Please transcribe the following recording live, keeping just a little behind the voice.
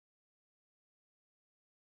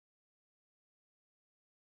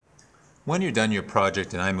When you're done your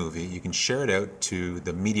project in iMovie, you can share it out to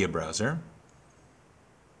the media browser.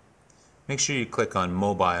 Make sure you click on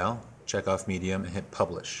Mobile, check off Medium, and hit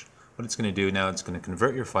Publish. What it's going to do now, it's going to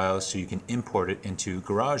convert your files so you can import it into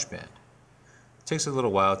Garageband. It takes a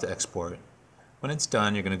little while to export. When it's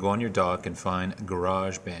done, you're going to go on your dock and find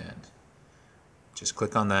Garageband. Just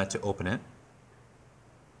click on that to open it.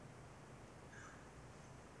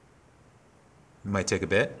 It might take a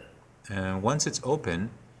bit. And once it's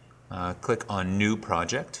open, click on New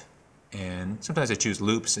Project. And sometimes I choose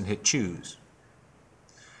Loops and hit Choose.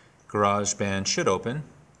 Garageband should open,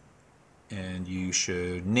 and you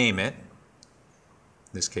should name it.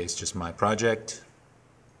 In this case, just My Project.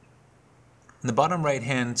 In the bottom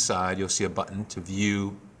right-hand side, you'll see a button to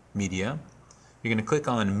view media. You're going to click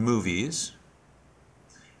on Movies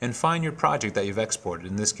and find your project that you've exported.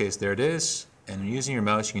 In this case, there it is. And using your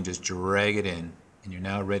mouse, you can just drag it in, and you're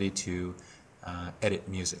now ready to edit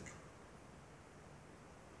music.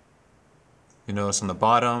 You notice on the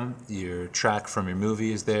bottom, your track from your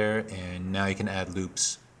movie is there, and now you can add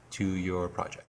loops to your project.